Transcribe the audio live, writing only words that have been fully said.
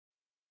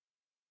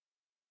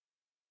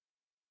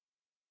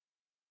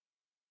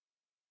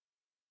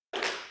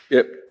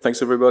Yep,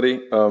 thanks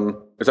everybody.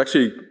 It's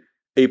actually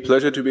a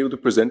pleasure to be able to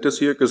present this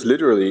here, because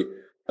literally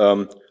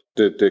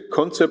the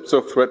concepts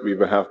of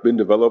ThreadWeaver have been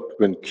developed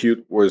when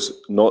Qt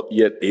was not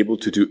yet able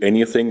to do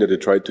anything that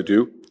it tried to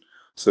do.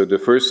 So the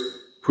first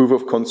proof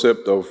of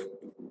concept of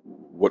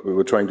what we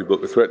were trying to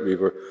build with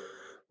ThreadWeaver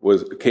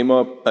came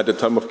up at the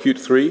time of Qt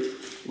 3,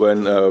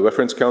 when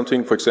reference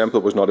counting, for example,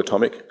 was not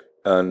atomic,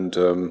 and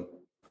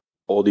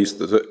all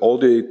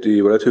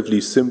the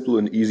relatively simple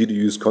and easy to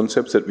use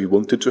concepts that we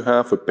wanted to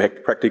have were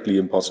practically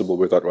impossible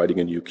without writing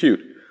a new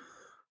Qt,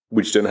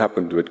 which then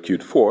happened with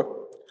Qt 4.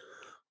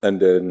 And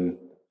then,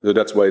 so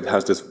that's why it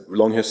has this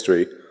long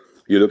history.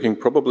 You're looking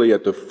probably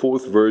at the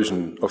 4th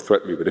version of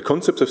ThreadWeaver. The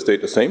concepts have stayed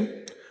the same,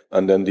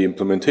 and then the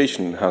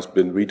implementation has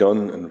been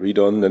redone and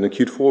redone. And in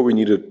Qt 4, we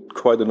needed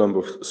quite a number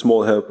of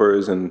small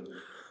helpers and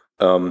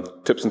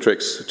tips and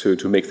tricks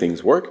to make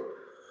things work.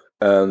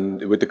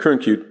 And with the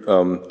current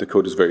Qt, the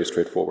code is very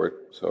straightforward.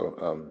 So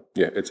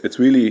yeah, it's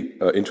really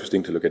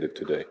interesting to look at it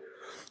today.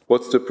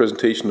 What's the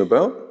presentation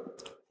about?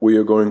 We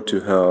are going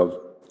to have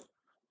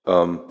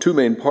 2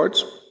 main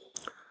parts.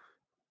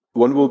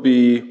 One will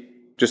be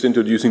just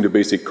introducing the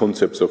basic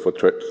concepts of what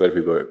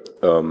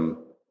ThreadWeaver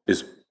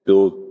is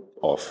built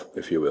off,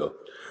 if you will.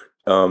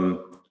 And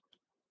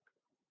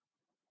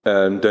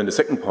then the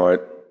second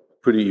part,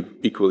 pretty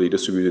equally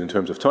distributed in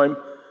terms of time,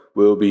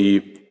 will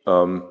be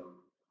well,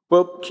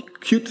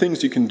 Qt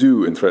things you can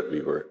do in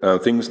ThreadWeaver,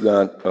 things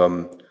that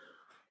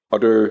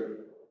other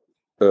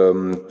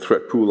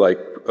thread pool-like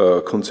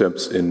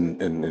concepts in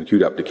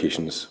Qt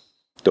applications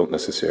don't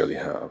necessarily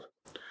have.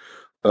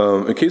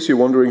 In case you're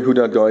wondering who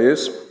that guy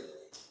is,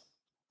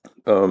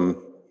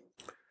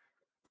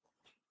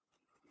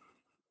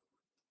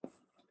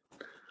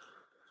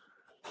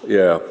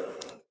 yeah,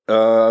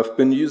 I've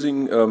been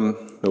using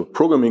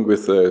programming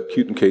with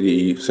Qt and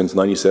KDE since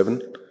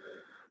 '97.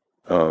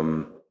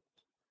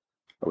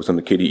 I was on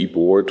the KDE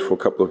board for a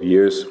couple of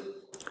years.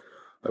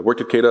 I worked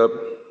at KDub,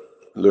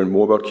 learned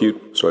more about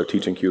Qt, started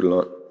teaching Qt a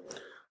lot.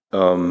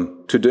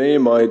 Today,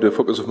 the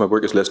focus of my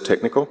work is less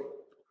technical.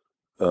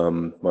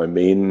 My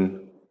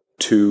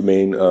two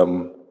main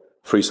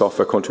free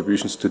software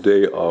contributions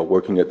today are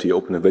working at the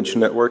Open Invention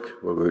Network,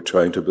 where we're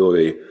trying to build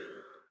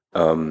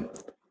a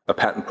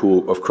patent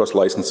pool of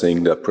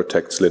cross-licensing that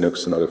protects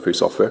Linux and other free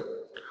software.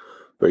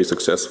 Very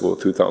successful,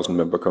 2,000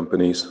 member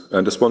companies,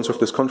 and the sponsor of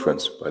this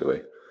conference, by the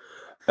way.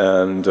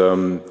 And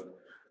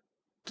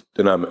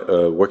then I'm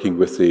working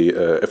with the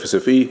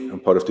FSFE. I'm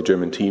part of the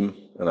German team,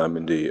 and I'm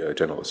in the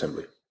General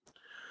Assembly.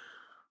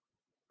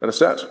 And that's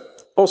that.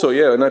 Also,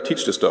 yeah, and I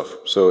teach this stuff.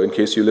 So in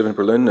case you live in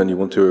Berlin and you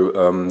want to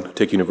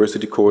take a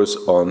university course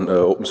on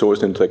open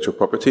source and intellectual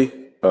property,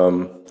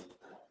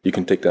 you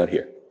can take that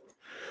here.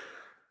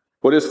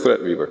 What is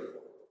ThreadWeaver?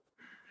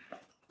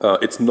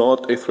 It's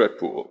not a thread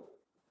pool.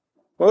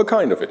 Well,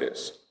 kind of it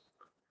is.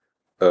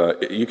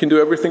 You can do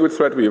everything with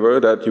ThreadWeaver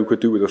that you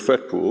could do with a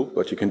thread pool,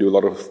 but you can do a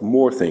lot of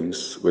more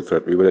things with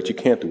ThreadWeaver that you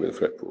can't do with a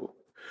thread pool.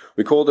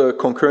 We call it a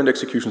concurrent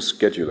execution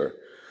scheduler.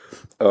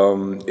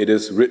 It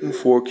is written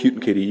for Qt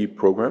and KDE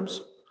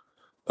programs.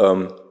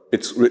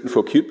 It's written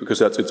for Qt because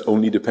that's its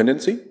only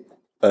dependency,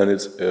 and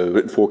it's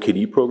written for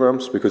KDE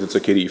programs because it's a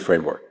KDE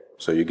framework.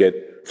 So you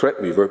get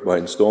ThreadWeaver by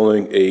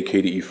installing a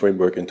KDE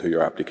framework into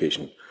your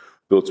application.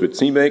 Built with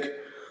CMake.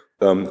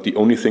 The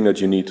only thing that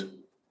you need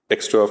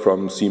extra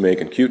from CMake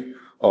and Qt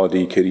are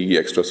the KDE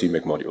extra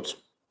CMake modules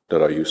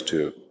that are used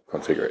to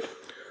configure it.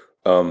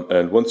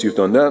 And once you've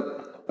done that,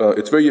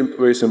 it's very,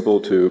 very simple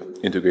to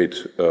integrate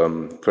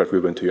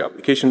ThreadWeaver into your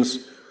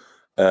applications.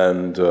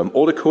 And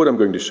all the code I'm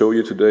going to show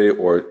you today,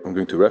 or I'm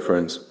going to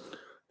reference,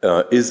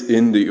 is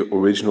in the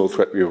original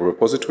ThreadWeaver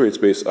repository. It's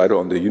based either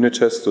on the unit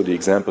tests or the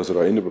examples that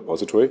are in the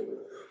repository.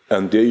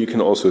 And there you can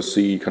also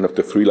see kind of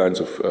the 3 lines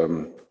of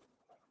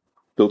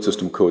build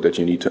system code that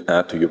you need to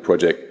add to your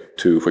project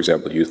to, for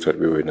example, use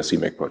ThreadWeaver in a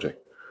CMake project.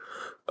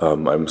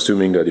 I'm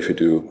assuming that if you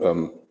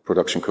do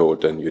production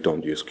code, then you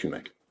don't use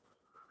QMake.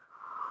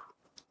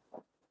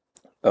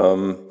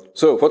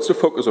 So what's the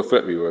focus of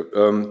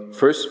ThreadWeaver?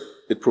 First,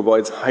 it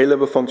provides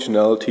high-level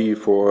functionality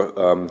for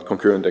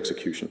concurrent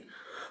execution.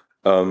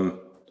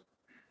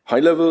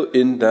 High-level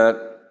in that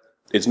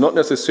it's not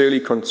necessarily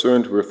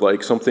concerned with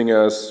like something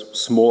as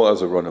small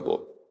as a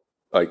runnable.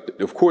 Like,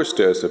 of course,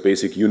 there's a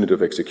basic unit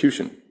of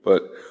execution,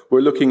 but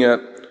we're looking at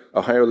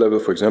a higher level,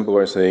 for example,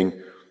 by saying,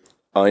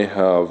 I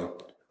have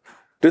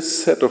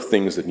this set of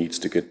things that needs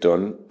to get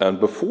done, and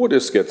before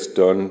this gets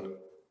done,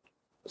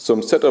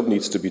 some setup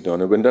needs to be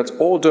done, and when that's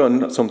all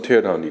done, some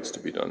teardown needs to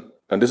be done.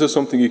 And this is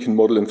something you can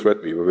model in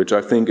ThreadWeaver, which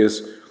I think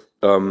is,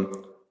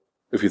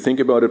 if you think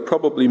about it,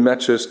 probably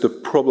matches the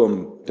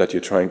problem that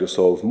you're trying to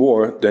solve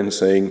more than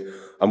saying,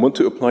 I want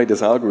to apply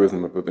this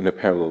algorithm in a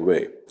parallel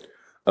way.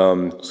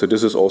 So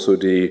this is also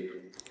the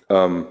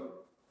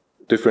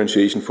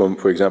differentiation from,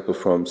 for example,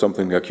 from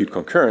something like Qt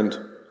concurrent.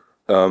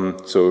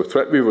 So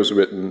ThreadWeaver was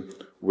written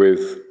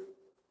with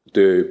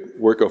the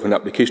work of an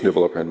application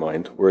developer in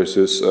mind, whereas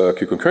this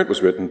Qt concurrent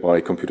was written by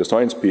computer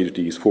science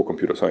PhDs for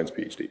computer science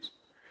PhDs.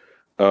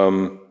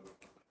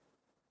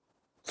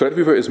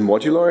 ThreadWeaver is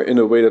modular in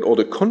a way that all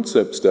the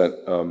concepts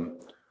that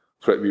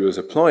ThreadWeaver is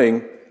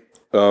applying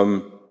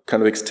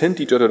kind of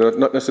extend each other,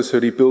 not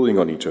necessarily building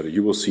on each other.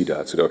 You will see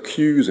that. So there are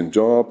queues and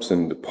jobs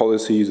and the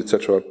policies,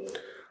 etc.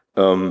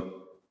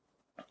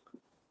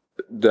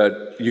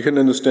 That you can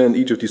understand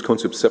each of these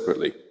concepts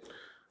separately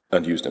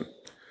and use them.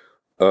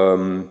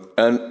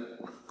 And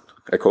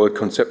I call it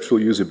conceptual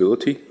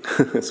usability.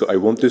 So I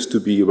want this to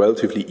be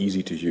relatively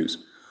easy to use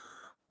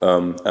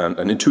and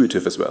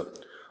intuitive as well.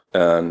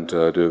 And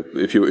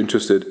if you're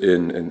interested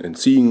in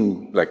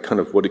seeing like kind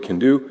of what it can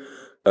do,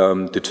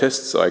 the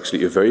tests are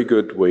actually a very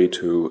good way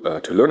to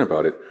learn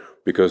about it,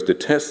 because the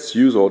tests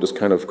use all this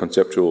kind of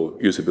conceptual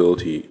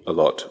usability a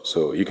lot.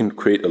 So you can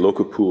create a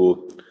local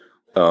pool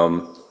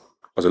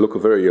as a local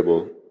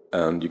variable,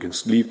 and you can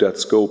leave that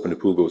scope and the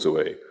pool goes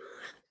away,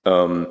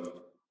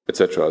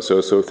 etc.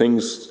 So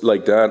things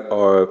like that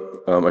are,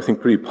 I think,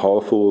 pretty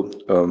powerful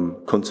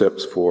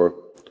concepts for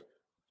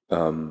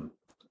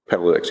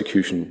parallel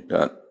execution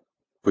that,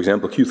 for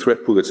example,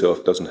 QThreadPool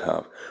itself doesn't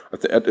have.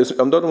 I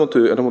don't want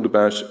to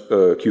bash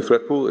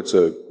QThreadPool. It's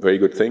a very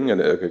good thing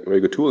and a very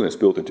good tool, and it's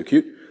built into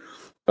Qt.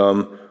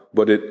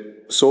 But it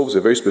solves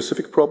a very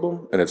specific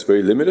problem, and it's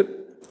very limited.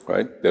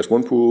 Right? There's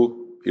one pool.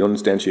 You don't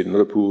instantiate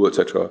another pool,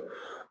 etc.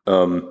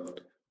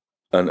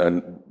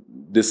 And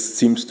this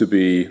seems to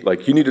be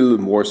like you need a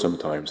little more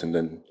sometimes, and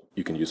then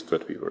you can use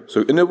ThreadWeaver.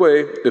 So in a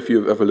way, if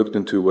you've ever looked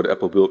into what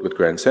Apple built with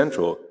Grand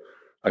Central,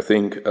 I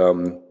think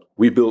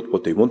we built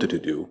what they wanted to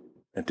do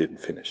and didn't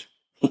finish.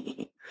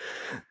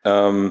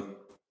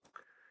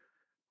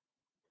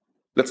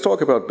 Let's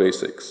talk about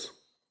basics.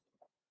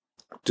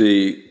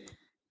 The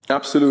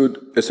absolute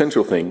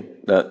essential thing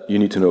that you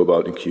need to know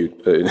about in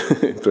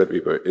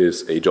ThreadWeaver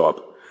is a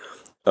job.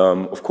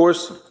 Of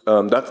course,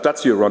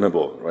 that's your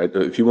runnable, right?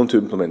 If you want to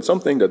implement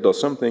something that does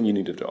something, you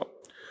need a job.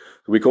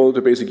 We call it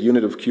the basic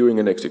unit of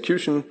queuing and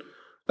execution,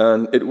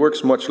 and it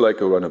works much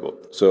like a runnable.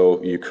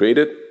 So you create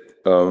it.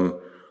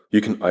 You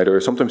can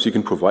sometimes you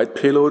can provide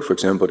payload. For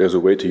example, there's a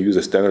way to use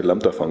a standard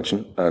lambda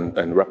function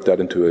and wrap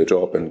that into a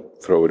job and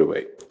throw it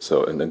away.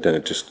 So, and then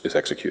it just is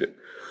executed.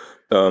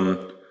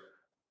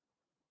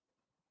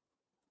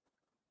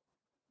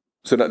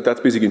 So that's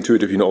basically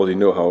intuitive. You already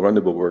know how a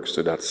runnable works.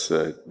 So that's,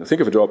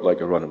 think of a job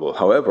like a runnable.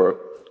 However,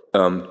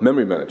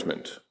 memory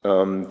management.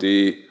 One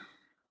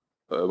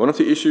of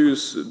the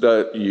issues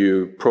that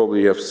you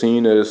probably have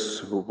seen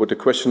is with the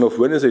question of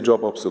when is a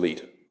job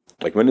obsolete?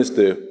 Like when is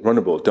the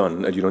runnable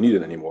done and you don't need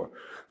it anymore?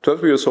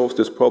 ThreadWeaver solves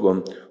this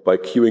problem by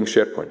queuing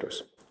shared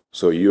pointers.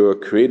 So you're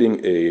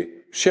creating a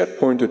shared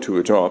pointer to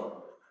a job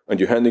and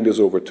you're handing this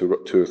over to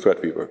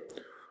ThreadWeaver.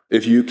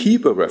 If you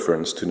keep a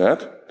reference to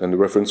that, then the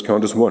reference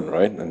count is 1,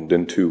 right? And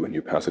then 2, and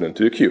you pass it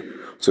into the queue.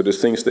 So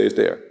this thing stays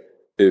there.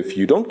 If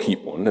you don't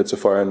keep one, it's a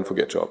fire and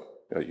forget job.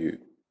 You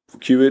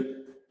queue it,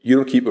 you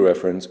don't keep a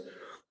reference,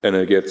 and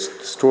it gets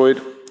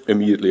destroyed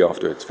immediately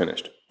after it's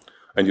finished.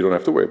 And you don't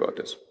have to worry about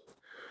this.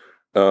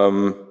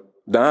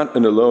 That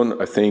and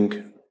alone, I think,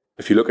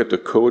 if you look at the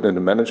code and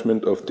the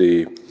management of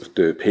the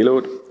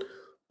payload,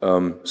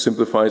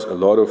 simplifies a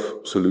lot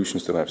of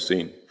solutions that I've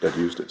seen that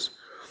use this.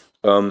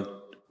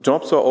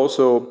 Jobs are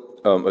also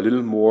a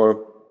little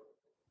more,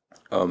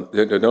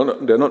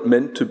 they're not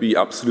meant to be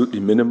absolutely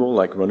minimal,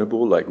 like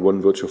runnable, like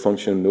one virtual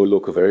function, no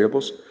local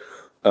variables,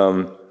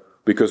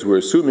 because we're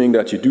assuming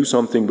that you do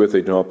something with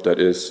a job that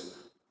is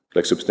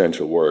like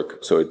substantial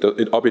work. So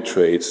it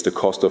arbitrates the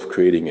cost of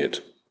creating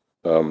it,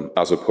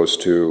 as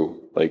opposed to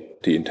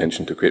like the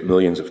intention to create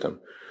millions of them.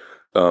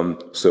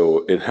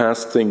 So it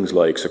has things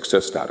like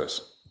success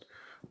status.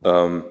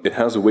 It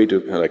has a way to,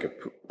 like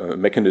a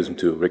mechanism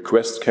to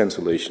request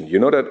cancellation. You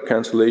know that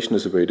cancellation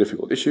is a very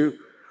difficult issue.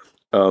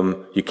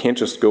 You can't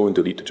just go and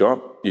delete the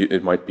job.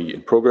 It might be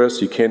in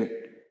progress. You can't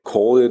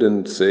call it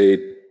and say,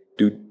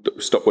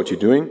 stop what you're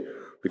doing,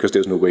 because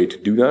there's no way to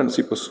do that in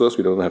C++.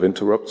 We don't have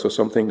interrupts or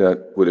something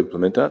that would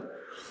implement that.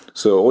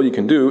 So all you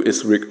can do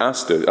is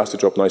ask the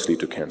job nicely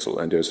to cancel,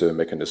 and there's a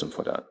mechanism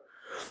for that.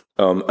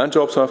 And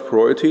jobs have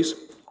priorities.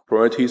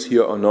 Priorities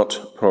here are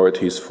not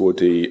priorities for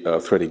the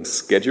threading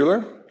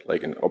scheduler,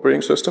 like an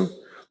operating system.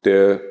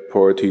 They're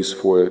priorities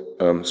for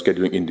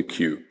scheduling in the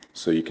queue.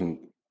 So you can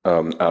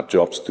add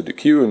jobs to the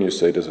queue, and you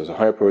say this is a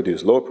higher priority,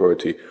 this is lower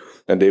priority,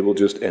 and they will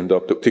just end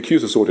up, the queue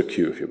is a sorted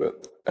queue, if you will.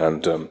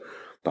 And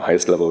the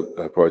highest level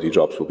priority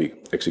jobs will be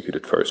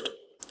executed first.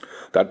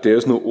 That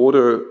there's no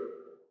order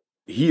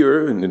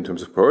here in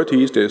terms of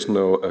priorities, there's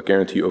no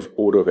guarantee of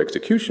order of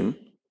execution,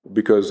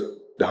 because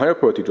the higher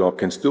priority job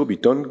can still be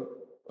done,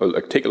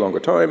 like take a longer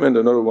time, and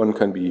another one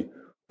can be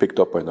picked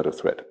up by another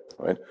thread,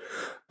 right?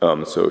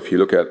 So if you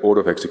look at order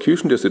of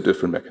execution, there's a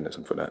different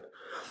mechanism for that.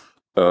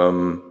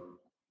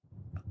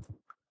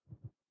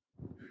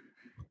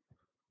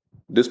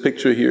 This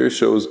picture here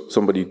shows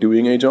somebody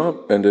doing a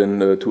job, and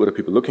then 2 other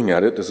people looking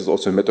at it. This is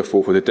also a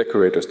metaphor for the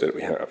decorators that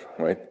we have,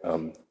 right?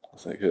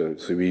 So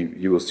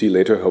you will see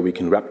later how we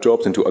can wrap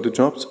jobs into other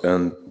jobs,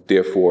 and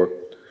therefore,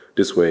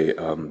 this way,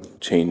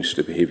 change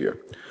the behavior.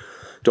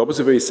 Job is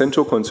a very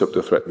central concept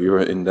of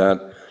ThreadWeaver in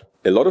that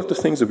a lot of the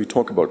things that we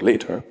talk about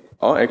later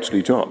are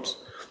actually jobs.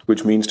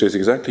 which means there's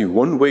exactly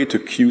one way to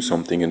queue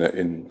something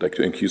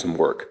to queue some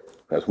work.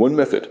 There's one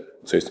method.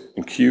 It says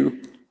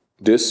queue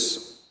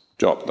this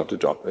job, not the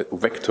job, a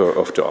vector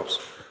of jobs.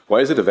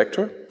 Why is it a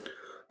vector?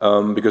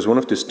 Because one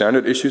of the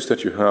standard issues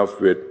that you have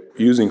with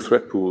using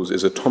thread pools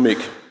is atomic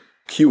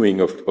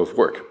queuing of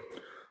work.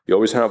 You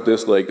always have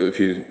this, like if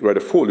you write a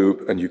for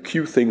loop and you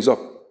queue things up,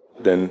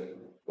 then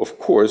of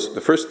course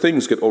the first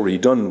things get already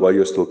done while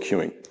you're still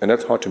queuing. And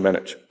that's hard to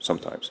manage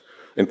sometimes.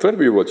 In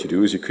ThreadWeaver, what you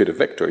do is you create a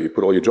vector, you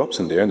put all your jobs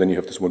in there, and then you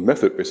have this one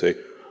method where you say,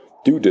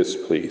 do this,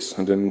 please.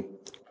 And then,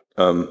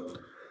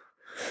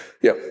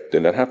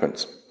 then that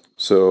happens.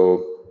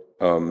 So,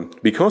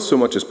 because so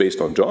much is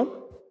based on job,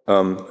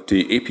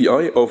 the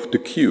API of the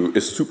queue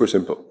is super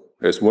simple.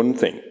 There's one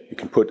thing. You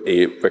can put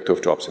a vector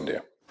of jobs in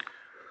there.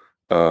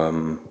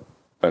 And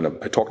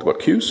I talked about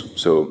queues.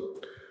 So,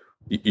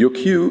 your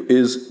queue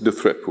is the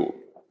thread pool.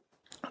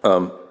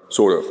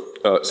 Sort of.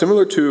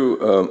 Similar to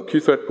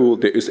QtHreadPool,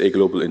 there is a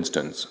global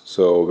instance.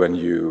 So when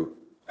you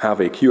have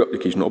a queue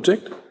application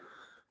object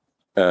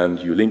and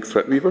you link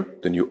ThreadWeaver,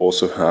 then you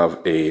also have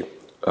a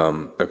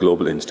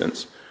global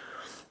instance.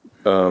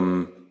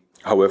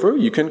 However,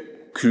 you can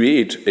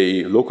create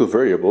a local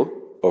variable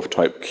of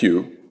type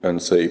queue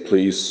and say,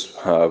 please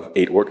have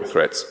 8 worker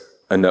threads,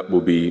 and that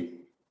will be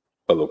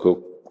a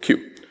local queue.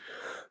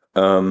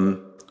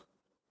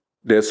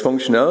 There's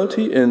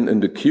functionality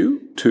in the queue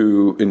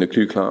in the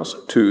queue class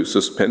to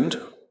suspend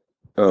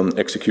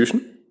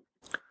execution.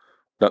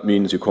 That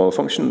means you call a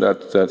function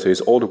that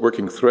says all the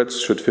working threads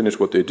should finish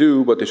what they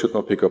do, but they should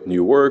not pick up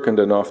new work. And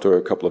then after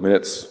a couple of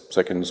minutes,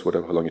 seconds,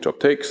 whatever how long your jobs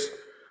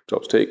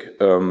take,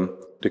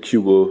 the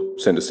queue will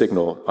send a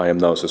signal, I am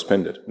now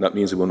suspended. And that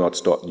means it will not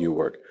start new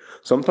work.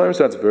 Sometimes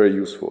that's very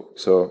useful.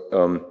 So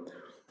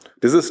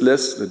this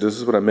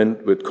is what I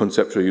meant with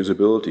conceptual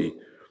usability.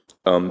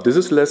 This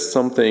is less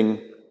something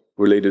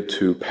related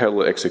to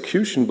parallel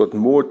execution, but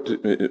more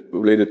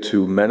related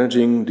to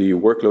managing the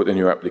workload in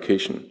your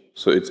application.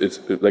 So it's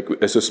like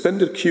a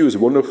suspended queue is a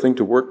wonderful thing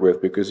to work with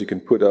because you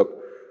can put up,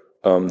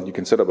 you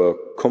can set up a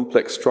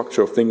complex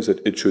structure of things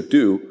that it should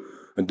do,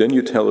 and then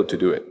you tell it to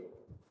do it.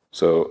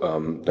 So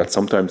that's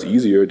sometimes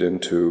easier than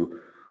to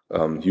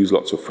use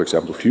lots of, for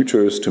example,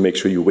 futures to make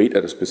sure you wait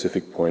at a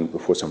specific point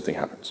before something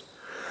happens.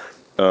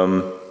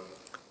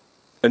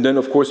 And then,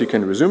 of course, you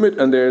can resume it,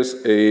 and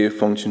there's a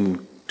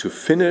function to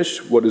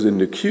finish what is in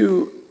the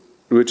queue,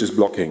 which is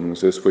blocking.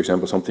 So this is, for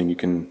example, something you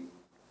can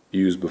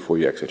use before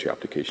you exit your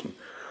application.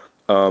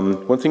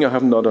 One thing I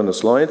haven't done on the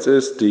slides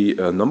is the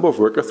number of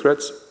worker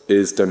threads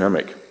is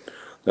dynamic.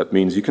 That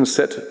means you can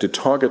set the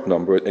target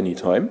number at any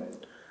time,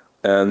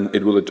 and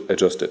it will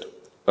adjust it.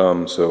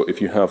 So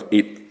if you have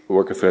 8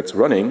 worker threads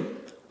running,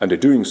 and they're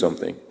doing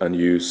something, and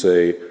you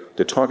say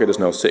the target is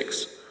now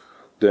 6,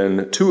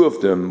 then 2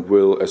 of them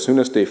will, as soon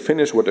as they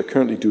finish what they're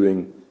currently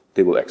doing,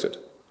 they will exit.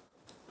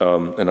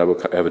 And I will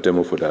have a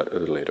demo for that a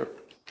little later.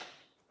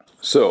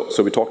 So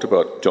we talked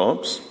about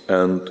jobs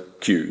and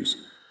queues.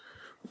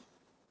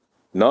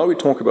 Now we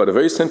talk about a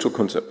very central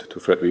concept to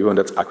ThreadWeaver, and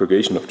that's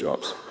aggregation of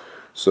jobs.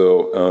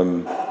 So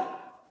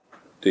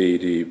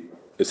the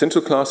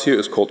essential class here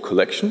is called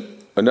collection,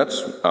 and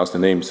that's, as the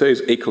name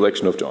says, a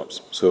collection of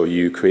jobs. So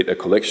you create a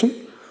collection,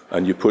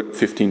 and you put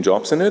 15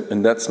 jobs in it,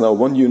 and that's now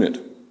one unit.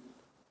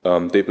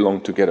 They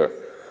belong together.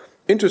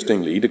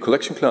 Interestingly, the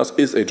collection class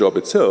is a job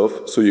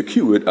itself, so you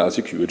queue it as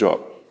you queue a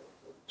job.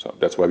 So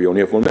that's why we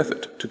only have one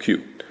method to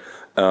queue.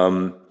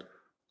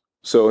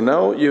 So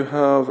now you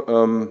have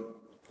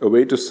a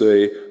way to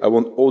say, I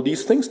want all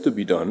these things to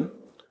be done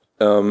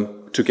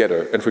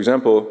together. And for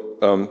example,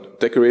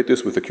 decorate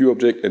this with a queue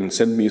object and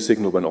send me a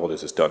signal when all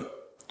this is done.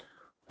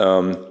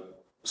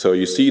 So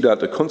you see that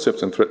the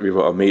concepts in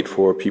ThreadWeaver are made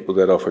for people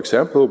that are, for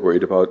example,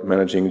 worried about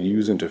managing the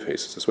user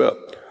interfaces as well,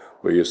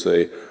 where you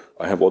say,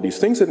 I have all these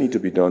things that need to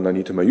be done. I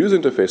need my user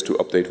interface to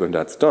update when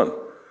that's done.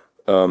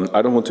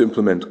 I don't want to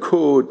implement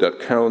code that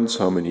counts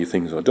how many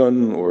things are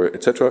done, or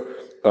etc.,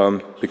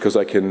 because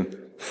I can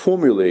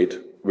formulate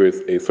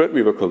with a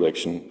ThreadWeaver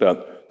collection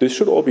that this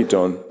should all be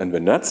done, and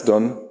when that's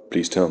done,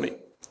 please tell me.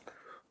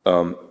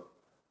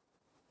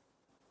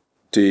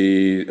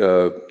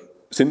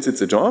 Since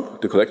it's a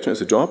job, the collection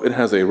is a job, it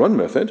has a run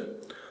method,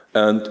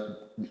 and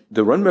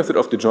the run method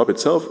of the job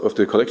itself, of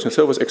the collection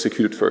itself, is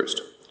executed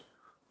first.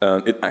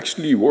 And it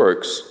actually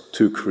works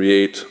to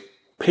create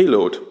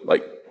payload,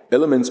 like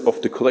elements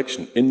of the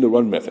collection in the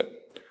run method.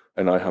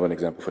 And I have an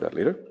example for that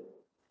later.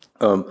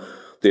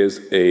 There's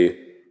a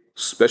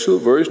special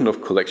version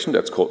of collection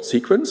that's called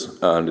sequence,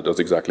 and it does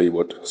exactly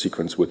what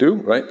sequence would do,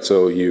 right?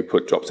 So you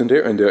put jobs in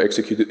there, and they're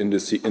executed in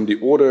the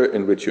order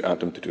in which you add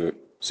them to the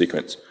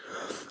sequence.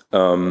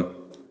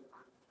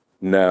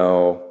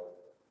 Now,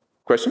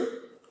 question?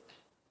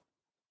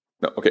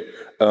 No, okay.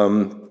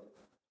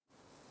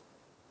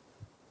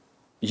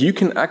 You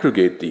can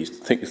aggregate these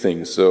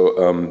things. So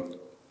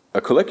a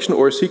collection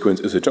or a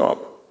sequence is a job,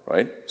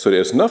 right? So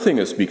there's nothing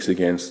that speaks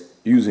against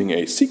using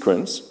a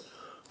sequence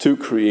to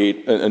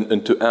create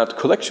and to add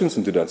collections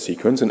into that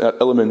sequence and add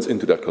elements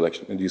into that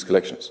collection, in these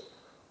collections.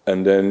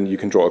 And then you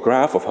can draw a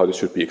graph of how this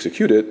should be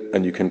executed,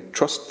 and you can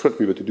trust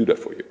ThreadWeaver to do that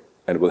for you,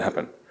 and it will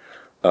happen.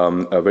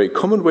 A very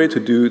common way to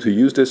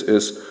use this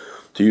is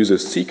to use a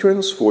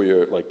sequence for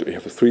your, like you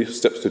have 3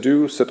 steps to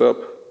do: setup,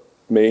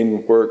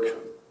 main, work,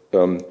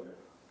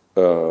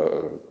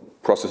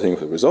 processing of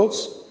the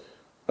results,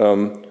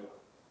 and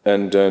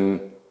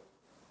then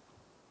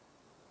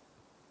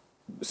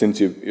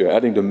since you're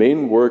adding the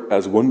main work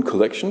as one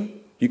collection,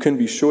 you can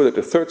be sure that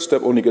the 3rd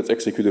step only gets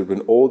executed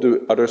when all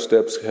the other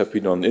steps have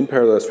been done in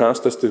parallel as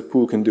fast as the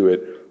pool can do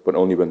it, but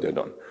only when they're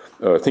done.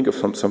 Think of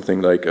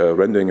something like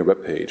rendering a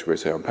web page, where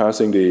say I'm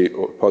pausing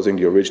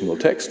the original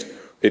text.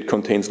 It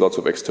contains lots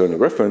of external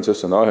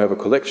references, and now I have a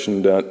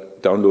collection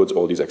that downloads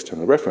all these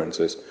external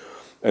references.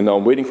 And now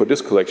I'm waiting for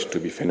this collection to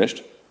be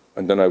finished,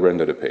 and then I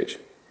render the page.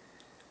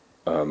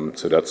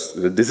 So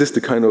this is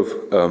the kind of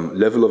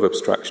level of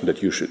abstraction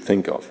that you should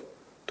think of.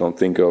 Don't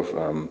think of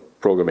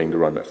programming the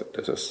run method.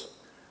 This is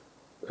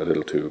a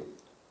little too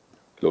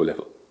low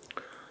level.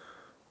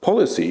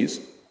 Policies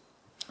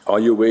are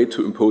your way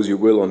to impose your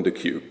will on the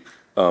queue,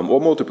 or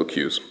multiple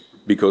queues,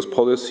 because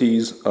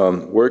policies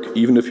work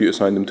even if you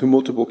assign them to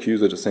multiple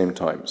queues at the same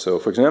time. So,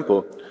 for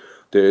example,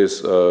 there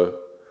is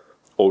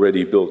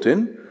already built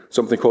in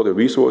something called a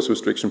resource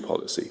restriction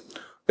policy.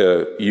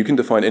 You can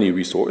define any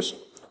resource,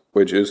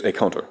 which is a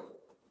counter.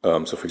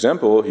 So, for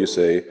example, you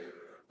say,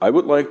 I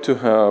would like to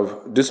have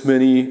this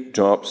many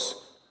jobs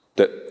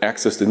that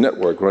access the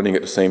network running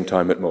at the same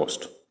time at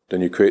most.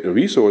 Then you create a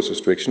resource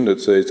restriction that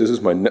says, this is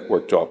my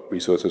network job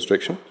resource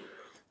restriction,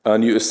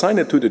 and you assign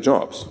it to the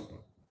jobs.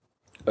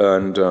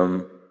 And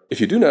if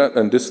you do that,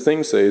 and this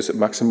thing says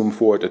maximum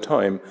 4 at a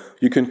time,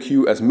 you can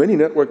queue as many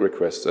network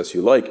requests as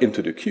you like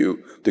into the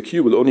queue. The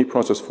queue will only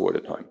process 4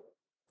 at a time.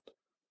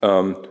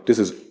 This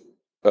is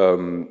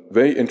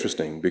very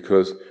interesting,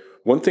 because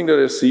one thing that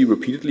I see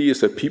repeatedly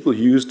is that people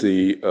use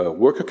the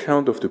worker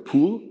count of the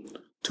pool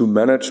to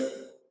manage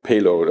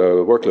payload,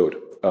 workload,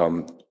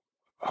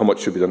 how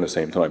much should be done at the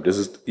same time. This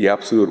is the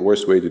absolute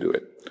worst way to do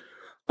it.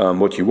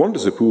 What you want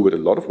is a pool with a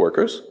lot of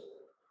workers,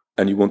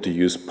 and you want to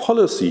use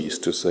policies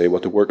to say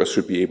what the workers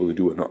should be able to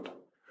do or not.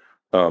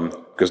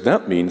 Because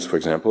that means, for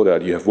example,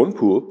 that you have one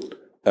pool,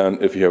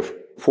 and if you have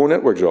 4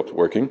 network jobs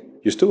working,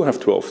 you still have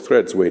 12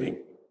 threads waiting,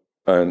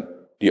 and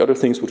the other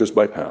things will just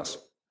bypass.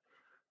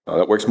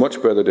 That works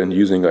much better than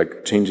using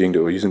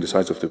the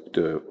size of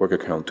the worker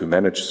count to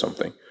manage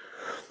something.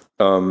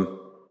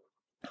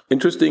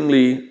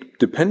 Interestingly,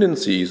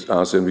 dependencies,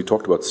 as in we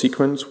talked about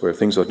sequence, where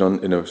things are done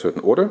in a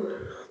certain order,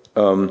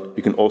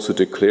 you can also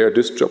declare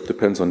this job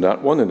depends on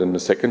that one, and then the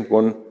second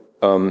one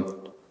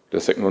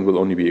will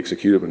only be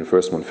executed when the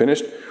first one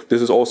finished.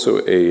 This is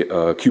also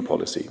a queue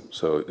policy,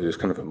 so it is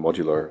kind of a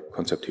modular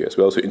concept here as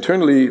well. So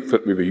internally,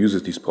 ThreadWeaver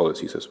uses these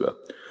policies as well.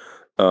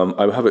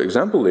 I will have an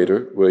example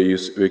later where you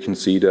can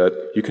see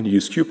that you can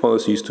use queue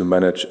policies to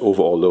manage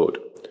overall load.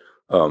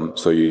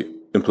 So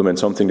you implement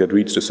something that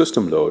reads the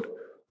system load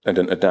and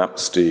then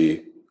adapts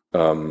the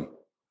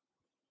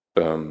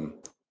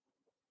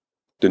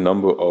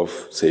number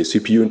of, say,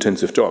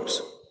 CPU-intensive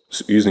jobs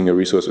using a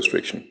resource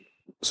restriction.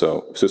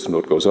 So system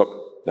load goes up,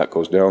 that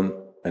goes down,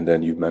 and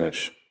then you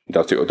manage,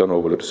 that's done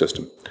over the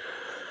system.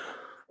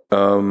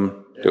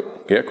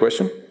 Yeah,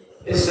 question?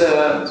 Is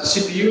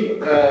CPU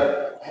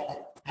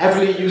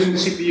heavily using the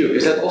CPU?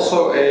 Is that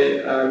also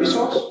a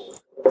resource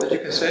that you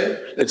can say?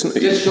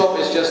 This job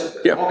is just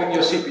hogging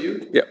your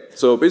CPU? Yeah,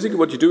 so basically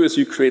what you do is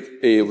you create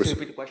a... Can you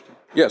repeat the question?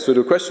 Yeah, so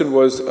the question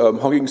was,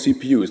 hogging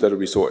CPU, is that a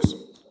resource?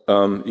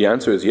 The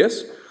answer is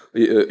yes,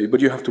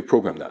 but you have to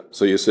program that.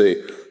 So you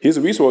say, here's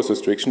a resource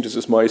restriction, this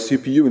is my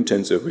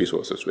CPU-intensive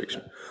resource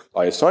restriction.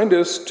 I assign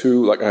this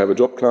to, like I have a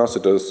job class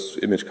that does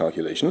image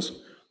calculations,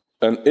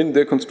 and in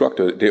their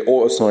constructor, they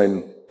all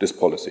assign this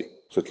policy.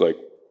 So it's like,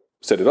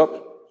 set it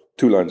up,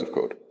 2 lines of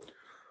code.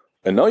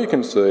 And now you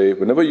can say,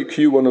 whenever you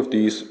queue one of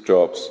these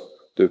jobs,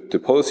 the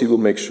policy will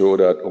make sure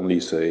that only,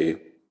 say,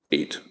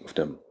 8 of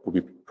them will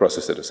be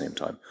processed at the same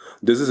time.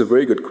 This is a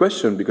very good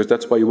question, because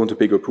that's why you want a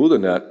bigger pool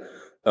than that,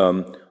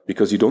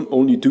 because you don't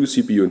only do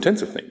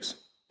CPU-intensive things.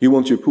 You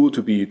want your pool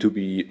to be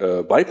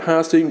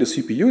bypassing the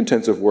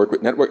CPU-intensive work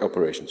with network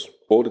operations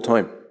all the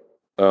time.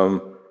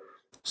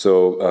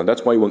 So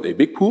that's why you want a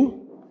big pool,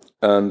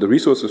 and the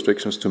resource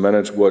restrictions to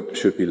manage what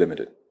should be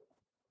limited.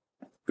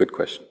 Good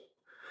question.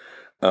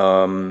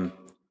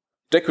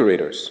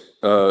 Decorators.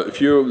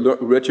 If you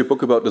read your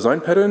book about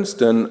design patterns,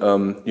 then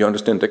you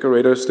understand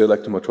decorators. They're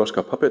like the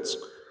Matryoshka puppets.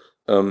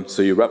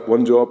 So you wrap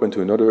one job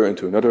into another,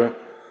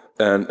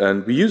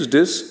 and we use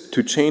this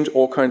to change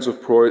all kinds of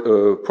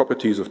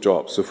properties of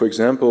jobs. So for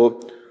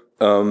example,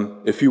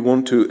 if you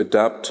want to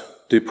adapt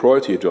the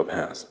priority a job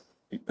has,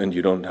 and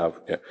you're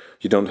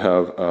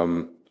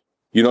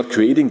not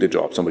creating the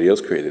job, somebody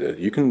else created it,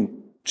 you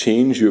can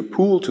change your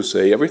pool to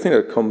say everything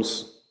that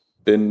comes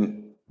in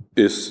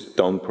is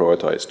down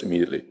prioritized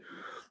immediately.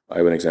 I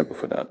have an example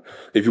for that.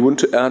 If you want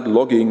to add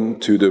logging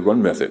to the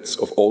run methods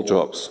of all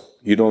jobs,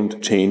 you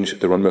don't change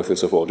the run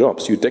methods of all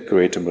jobs. You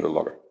decorate them with a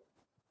logger.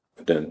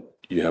 Then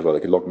you have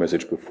like a log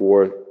message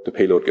before the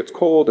payload gets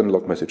called and a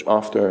log message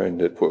after,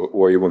 and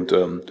or you want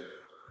to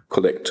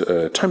collect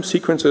time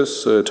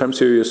sequences, time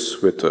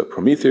series with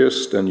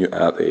Prometheus, then you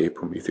add a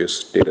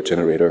Prometheus data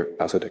generator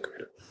as a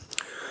decorator.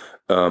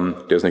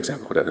 There's an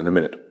example for that in a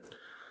minute.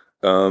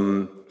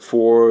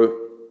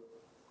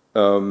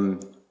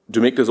 To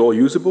make this all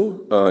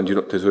usable, and you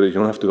don't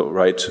have to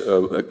write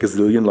a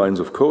gazillion lines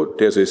of code,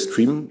 there's a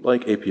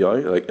stream-like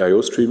API, like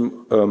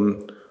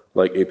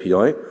IOStream-like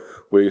API,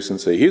 where you can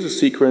say, here's a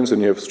sequence,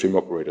 and you have stream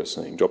operators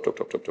saying job, job,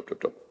 job, job, job,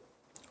 job, job.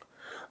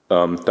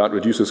 That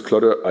reduces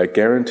clutter, I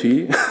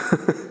guarantee,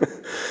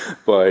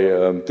 by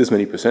this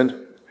many %.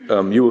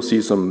 You will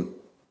see some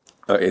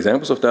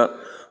examples of that.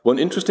 One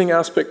interesting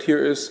aspect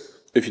here is,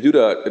 if you do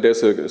that,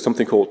 there's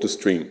something called the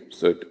stream.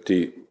 So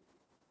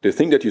the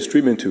thing that you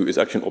stream into is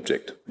actually an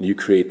object, and you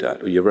create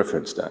that, or you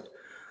reference that.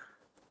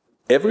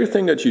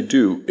 Everything that you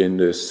do in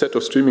the set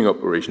of streaming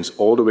operations,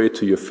 all the way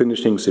to your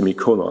finishing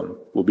semicolon,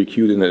 will be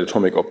queued in an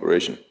atomic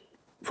operation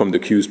from the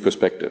queue's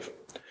perspective.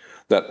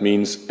 That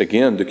means,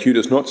 again, the queue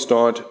does not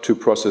start to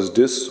process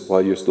this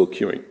while you're still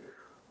queuing,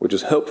 which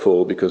is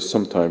helpful because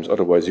sometimes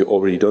otherwise you're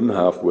already done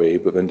halfway,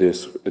 but then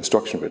this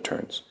instruction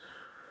returns.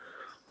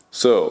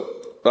 So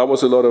that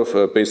was a lot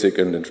of basic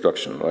and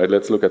introduction, right?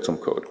 Let's look at some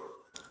code.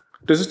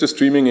 This is the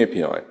streaming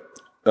API.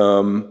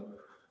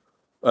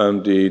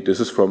 This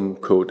is from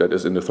code that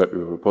is in the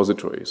ThreadWeaver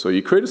repository. So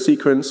you create a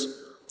sequence,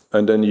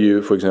 and then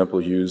you, for example,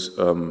 use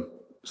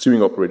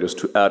streaming operators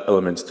to add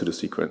elements to the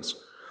sequence.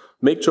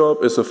 Make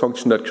job is a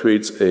function that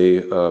creates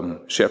a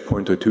share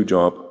pointer to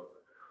job,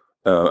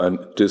 and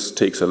this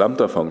takes a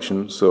lambda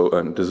function.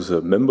 And this is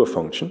a member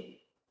function,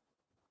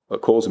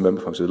 calls a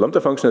member function. The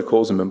lambda function that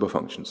calls a member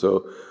function.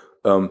 So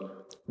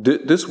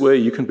this way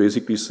you can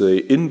basically say,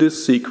 in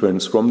this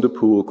sequence from the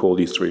pool, call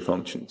these 3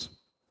 functions.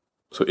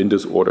 So in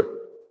this order.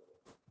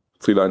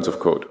 3 lines of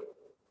code.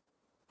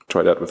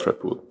 Try that with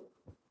threadpool.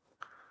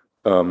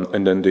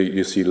 And then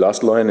you see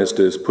last line is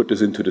this, put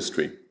this into the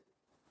stream.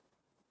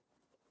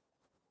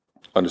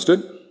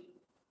 Understood?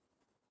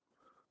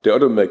 There are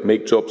other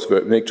make job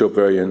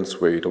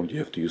variants where you don't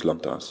have to use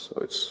lambdas.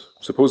 So it's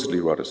supposedly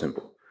rather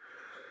simple.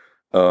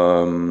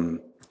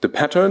 The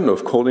pattern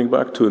of calling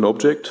back to an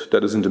object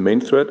that is in the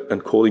main thread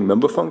and calling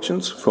member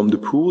functions from the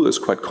pool is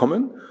quite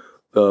common.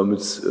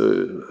 It's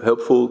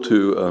helpful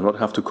to not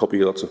have to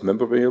copy lots of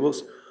member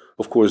variables.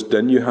 Of course,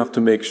 then you have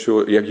to make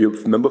sure your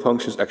member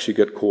functions actually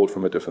get called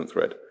from a different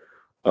thread.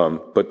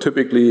 But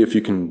typically, if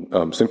you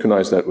can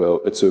synchronize that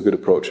well, it's a good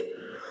approach.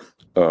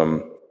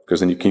 Because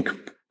then you can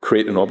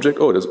create an object.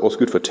 Oh, that's also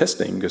good for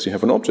testing, because you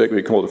have an object where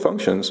you call the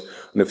functions,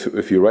 and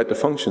if you write the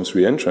functions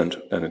reentrant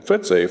and in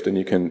thread safe, then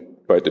you can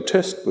write the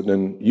test, but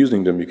then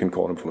using them, you can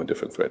call them from a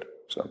different thread.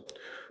 So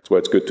that's why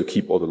it's good to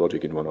keep all the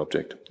logic in one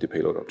object, the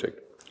payload object.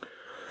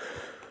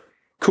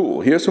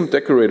 Cool, here's some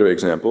decorator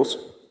examples.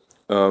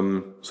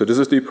 So this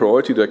is the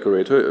priority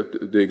decorator,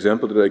 the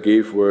example that I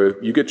gave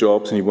where you get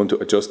jobs and you want to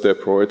adjust their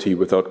priority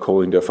without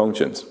calling their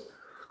functions.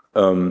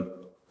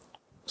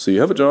 So you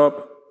have a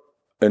job,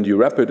 and you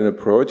wrap it in a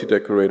priority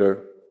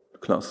decorator,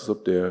 classes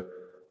up there.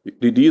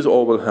 These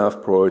all will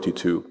have priority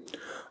too.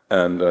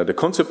 And the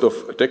concept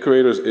of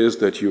decorators is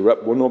that you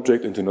wrap one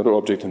object into another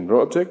object and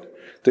another object.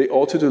 They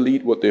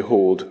auto-delete what they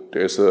hold.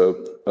 There's a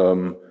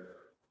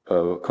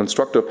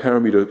constructor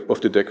parameter of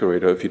the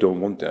decorator if you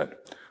don't want that.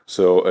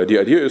 So the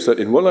idea is that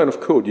in one line of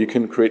code, you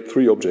can create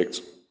 3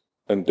 objects,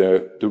 and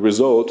the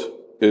result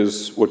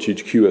is what you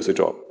queue as a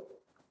job.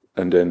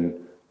 And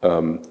then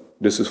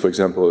this is, for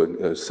example,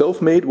 a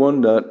self-made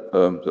one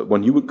that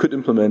one you could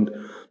implement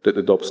that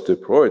adopts the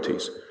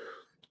priorities.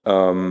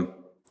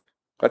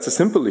 That's a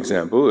simple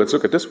example. Let's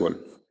look at this one.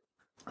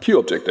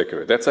 QObject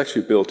decorator. That's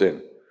actually built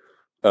in.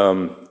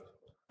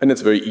 And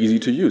it's very easy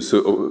to use.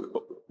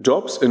 So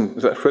jobs in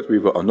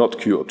ThreadWeaver are not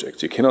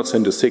QObjects. You cannot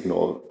send a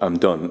signal, I'm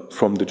done,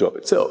 from the job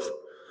itself,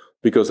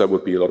 because that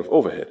would be a lot of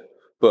overhead.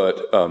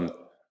 But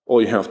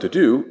all you have to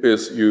do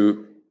is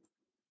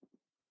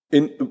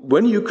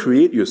when you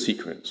create your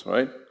sequence,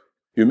 right,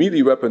 you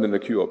immediately wrap it in a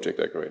QObject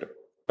decorator.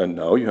 And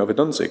now you have a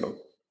done signal.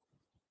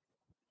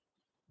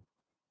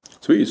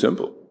 It's really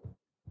simple.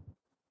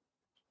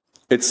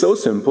 It's so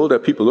simple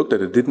that people looked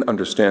at it, didn't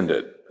understand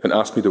it, and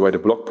asked me to write a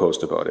blog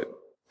post about it.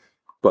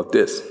 But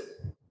this,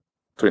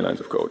 3 lines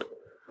of code.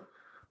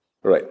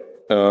 All right.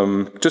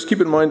 Just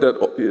keep in mind that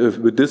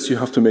with this, you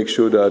have to make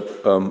sure that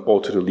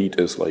auto-delete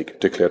is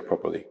declared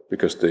properly,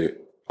 because the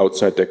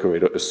outside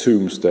decorator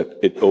assumes that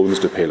it owns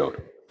the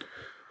payload.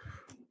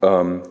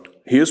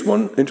 Here's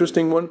one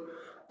interesting one.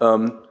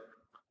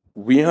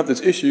 We have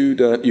this issue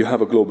that you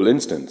have a global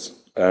instance,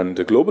 and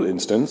the global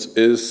instance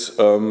is,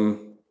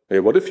 hey,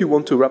 what if you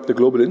want to wrap the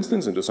global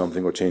instance into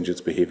something or change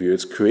its behavior?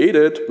 It's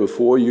created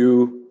before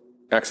you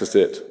access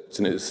it. It's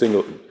in a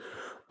single.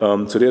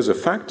 So there's a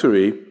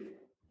factory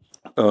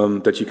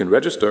that you can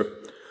register,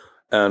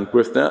 and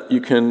with that you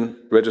can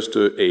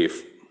register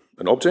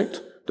an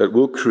object that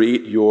will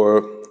create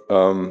your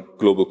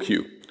global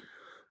queue.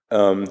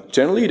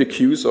 Generally, the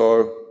queues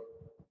are,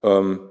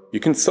 you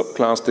can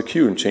subclass the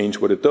queue and change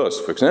what it does.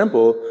 For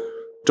example,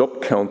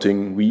 job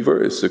counting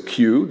weaver is a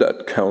queue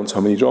that counts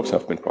how many jobs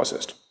have been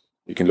processed.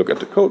 You can look at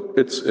the code,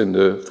 it's in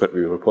the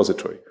ThreadWeaver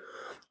repository.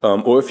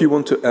 Or if you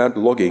want to add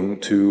logging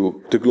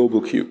to the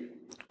global queue,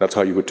 that's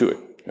how you would do it.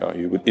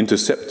 You would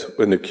intercept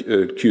when the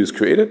queue is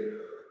created,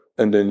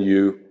 and then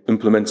you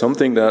implement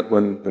something that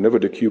whenever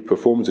the queue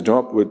performs a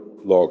job would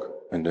log,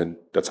 and then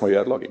that's how you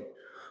add logging,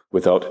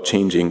 without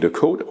changing the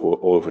code all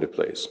over the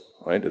place.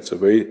 Right? It's a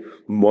very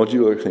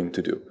modular thing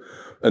to do.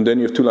 And then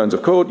you have 2 lines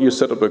of code, you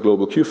set up a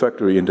global queue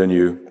factory, and then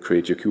you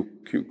create your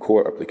queue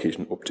core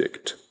application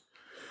object.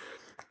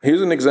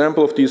 Here's an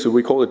example of these,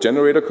 we call it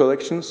generator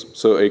collections.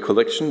 So a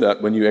collection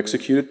that, when you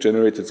execute it,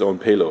 generates its own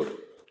payload.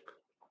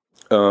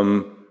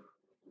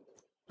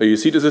 You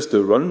see, this is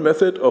the run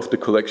method of the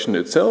collection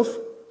itself.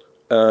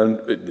 And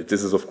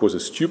this is, of course, a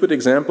stupid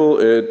example.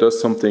 It does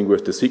something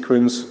with the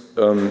sequence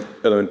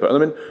element by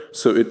element.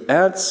 So it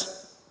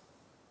adds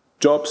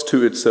jobs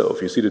to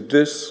itself. You see that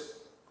this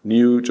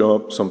new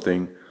job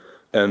something.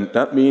 And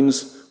that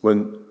means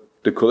when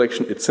the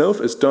collection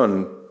itself is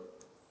done,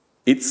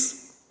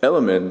 its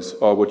elements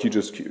are what you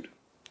just queued.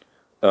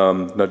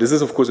 Now, this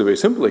is, of course, a very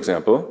simple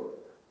example.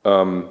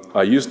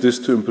 I use this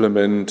to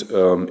implement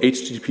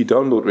HTTP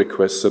download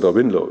requests that are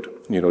winload.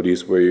 You know,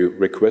 these where you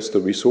request a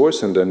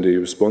resource and then the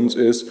response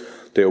is,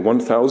 there are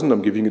 1,000,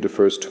 I'm giving you the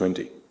first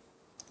 20.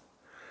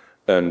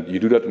 And you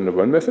do that in the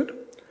run method.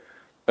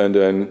 And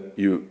then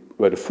you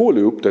write a for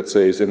loop that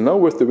says, and now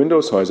with the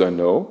window size I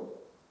know,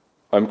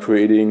 I'm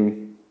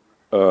creating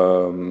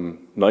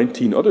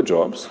 19 other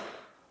jobs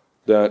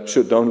that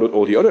should download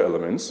all the other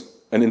elements.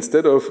 And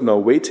instead of now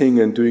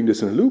waiting and doing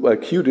this in a loop, I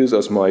queue this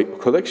as my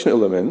collection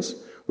elements,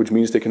 which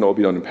means they can all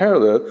be done in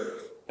parallel,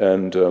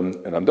 and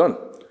I'm done.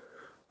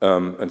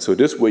 And so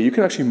this way you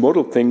can actually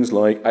model things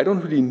like, I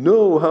don't really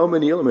know how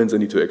many elements I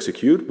need to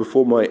execute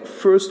before my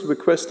first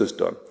request is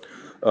done.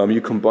 You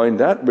combine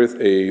that with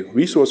a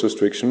resource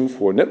restriction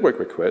for network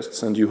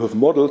requests, and you have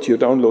modeled your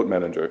download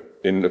manager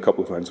in a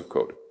couple of lines of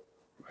code.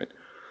 Right?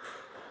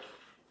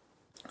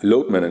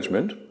 Load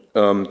management.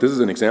 This is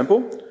an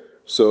example,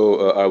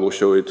 so I will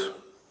show it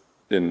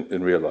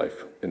in real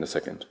life in a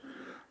second.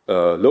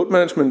 Load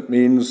management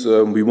means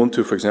we want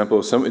to, for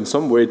example, in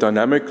some way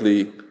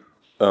dynamically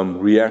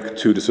react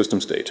to the system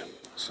state.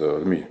 So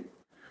let me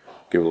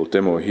give a little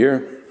demo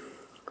here.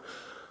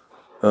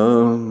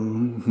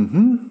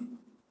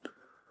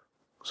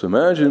 So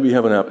imagine we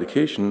have an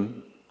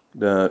application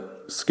that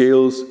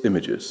scales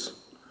images,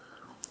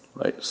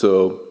 right?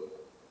 So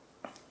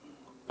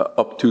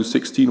up to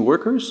 16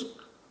 workers.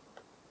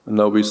 And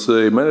now we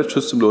say manage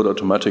system load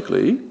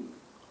automatically.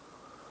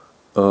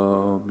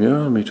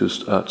 Yeah, let me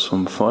just add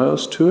some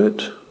files to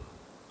it.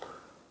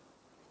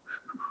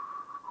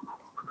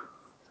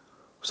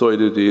 Sorry,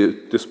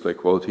 the display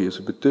quality is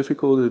a bit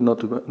difficult, not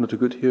too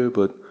good here,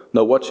 but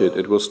now watch it.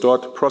 It will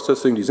start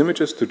processing these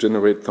images to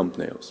generate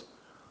thumbnails.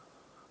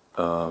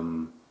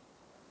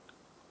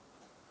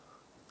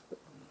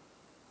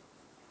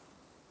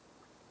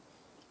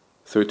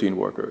 13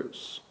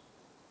 workers.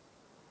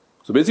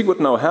 So basically what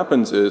now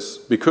happens is,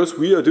 because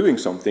we are doing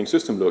something,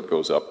 system load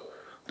goes up.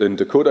 Then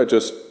the code I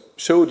just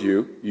showed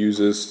you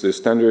uses the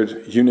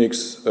standard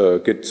Unix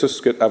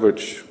get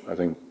average, I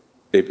think,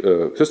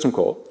 system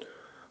call,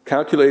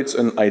 calculates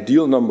an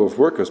ideal number of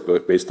workers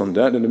based on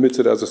that and emits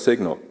it as a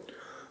signal.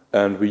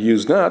 And we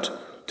use that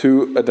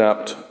to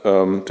adapt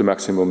the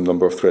maximum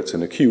number of threads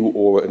in a queue,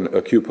 or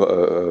a queue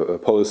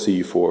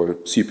policy for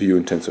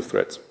CPU-intensive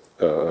threads,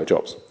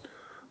 jobs.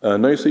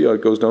 Now you see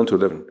it goes down to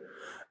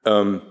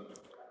 11.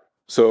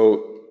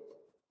 So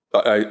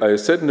I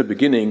said in the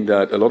beginning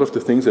that a lot of the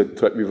things that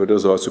ThreadWeaver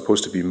does are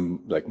supposed to be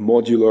like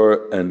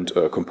modular and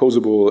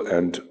composable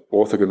and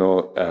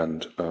orthogonal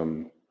and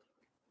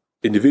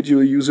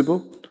individually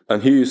usable.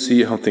 And here you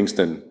see how things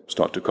then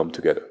start to come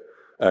together.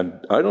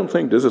 And I don't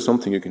think this is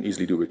something you can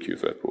easily do with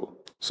QthreadPool.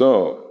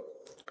 So,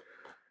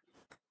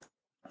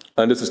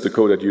 and this is the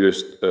code that you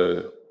just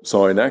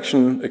saw in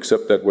action,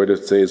 except that where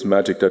it says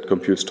magic that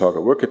computes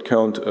target work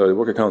account,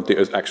 there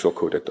is actual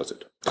code that does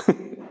it.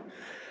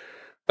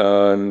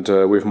 And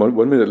we have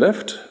 1 minute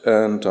left,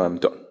 and I'm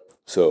done.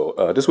 So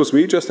this was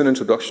really just an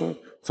introduction.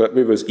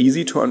 ThreadWeaver is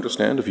easy to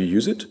understand if you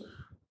use it.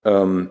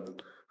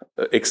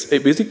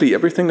 Basically,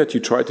 everything that you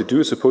try to do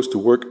is supposed to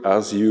work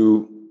as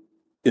you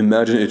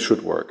imagine it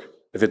should work.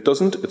 If it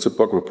doesn't, it's a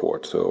bug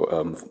report.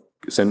 So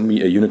send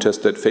me a unit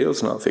test that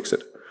fails, and I'll fix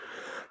it.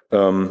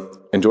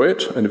 Enjoy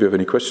it, and if you have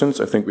any questions,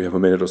 I think we have a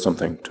minute or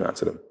something to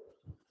answer them.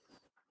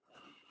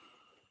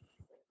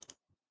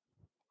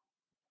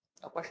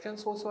 No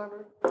questions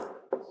whatsoever?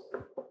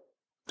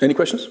 Any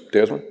questions?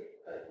 There's one.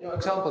 Your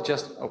example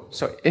just,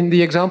 in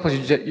the example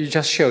you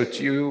just showed,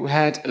 you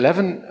had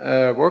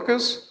 11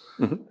 workers.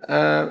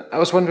 Mm-hmm. I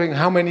was wondering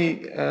how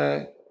many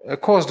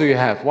cores do you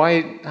have?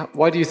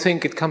 Why do you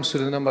think it comes to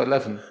the number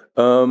 11?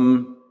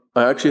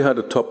 I actually had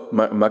a top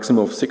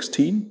maximum of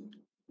 16.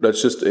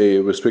 That's just a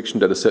restriction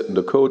that is set in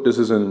the code. This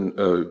is an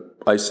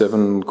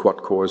i7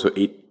 quad core, so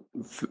 8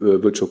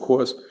 virtual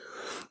cores.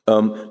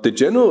 The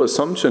general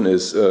assumption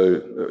is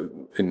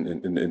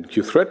in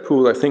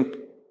QthreadPool, I think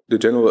the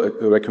general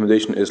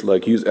recommendation is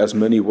like use as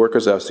many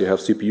workers as you have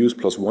CPUs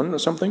plus one or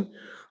something.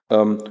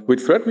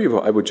 With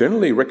ThreadWeaver, I would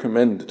generally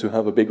recommend to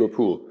have a bigger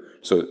pool.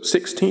 So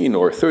 16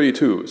 or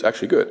 32 is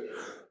actually good,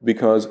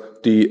 because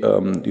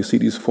you see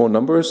these four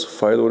numbers,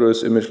 file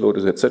loaders, image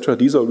loaders, etc.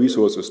 These are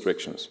resource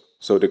restrictions.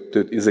 So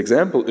this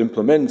example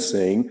implements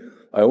saying,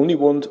 I only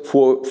want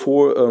four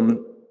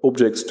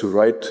objects to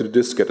write to the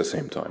disk at the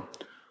same time,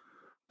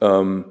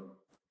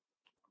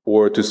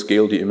 or to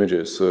scale the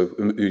images. So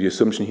the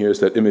assumption here is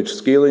that image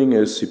scaling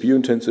is CPU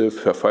intensive,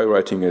 file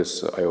writing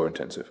is IO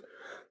intensive.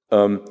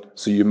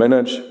 So you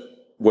manage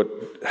what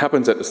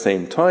happens at the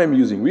same time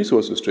using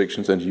resource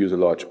restrictions and use a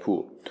large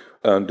pool.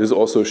 And this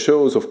also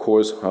shows, of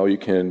course, how you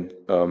can,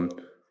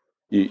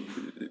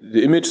 the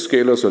image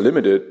scalars are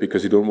limited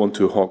because you don't want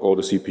to hog all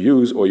the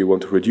CPUs, or you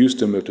want to reduce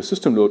them if the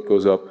system load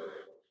goes up,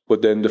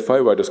 but then the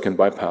file writers can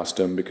bypass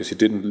them because you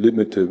didn't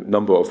limit the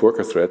number of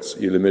worker threads,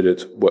 you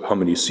limited how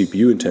many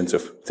CPU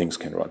intensive things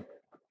can run,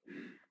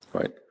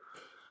 right?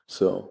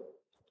 So,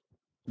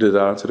 did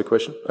that answer the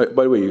question?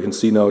 By the way, you can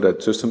see now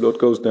that system load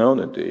goes down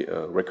and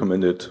the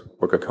recommended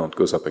worker count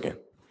goes up again.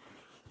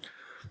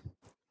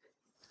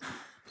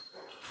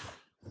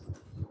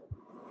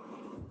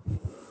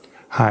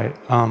 Hi.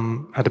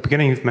 At the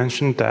beginning, you've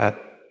mentioned that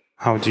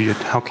how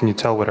can you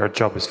tell whether a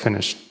job is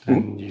finished?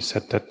 And you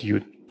said that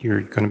you're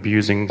going to be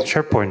using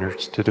share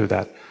pointers to do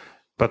that.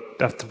 But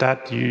after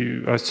that,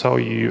 I saw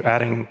you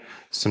adding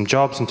some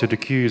jobs into the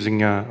queue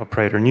using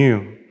operator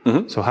new.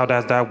 So how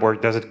does that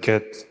work? Does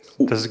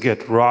it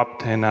get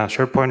wrapped in a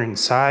share pointer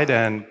inside,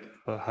 and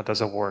how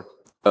does it work?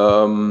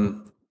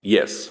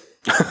 Yes.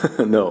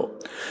 No.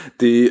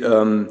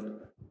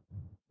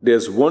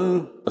 There's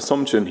one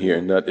assumption here,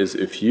 and that is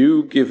if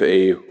you give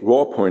a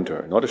raw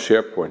pointer, not a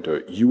share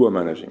pointer, you are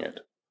managing it.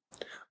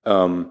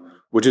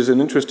 Which is an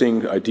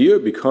interesting idea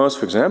because,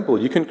 for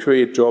example, you can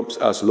create jobs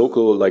as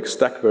local, like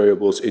stack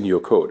variables in your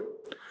code,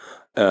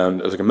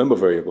 and as like a member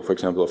variable, for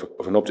example,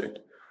 of an object.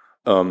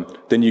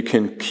 Then you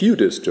can queue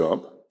this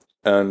job,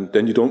 and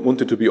then you don't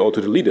want it to be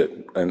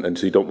auto-deleted, and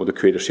so you don't want to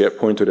create a shared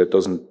pointer that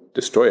doesn't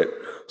destroy it.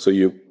 So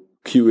you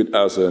queue it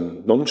as a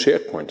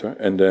non-shared pointer,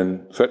 and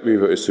then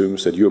ThreadWeaver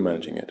assumes that you're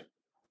managing it.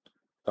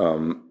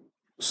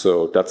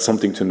 So that's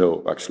something to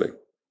know, actually.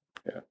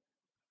 Yeah.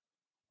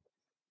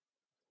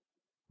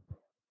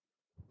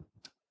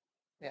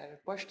 Yeah, any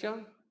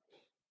question?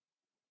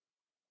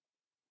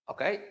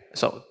 Okay,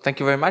 so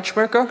thank you very much,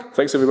 Mirko.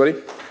 Thanks, everybody.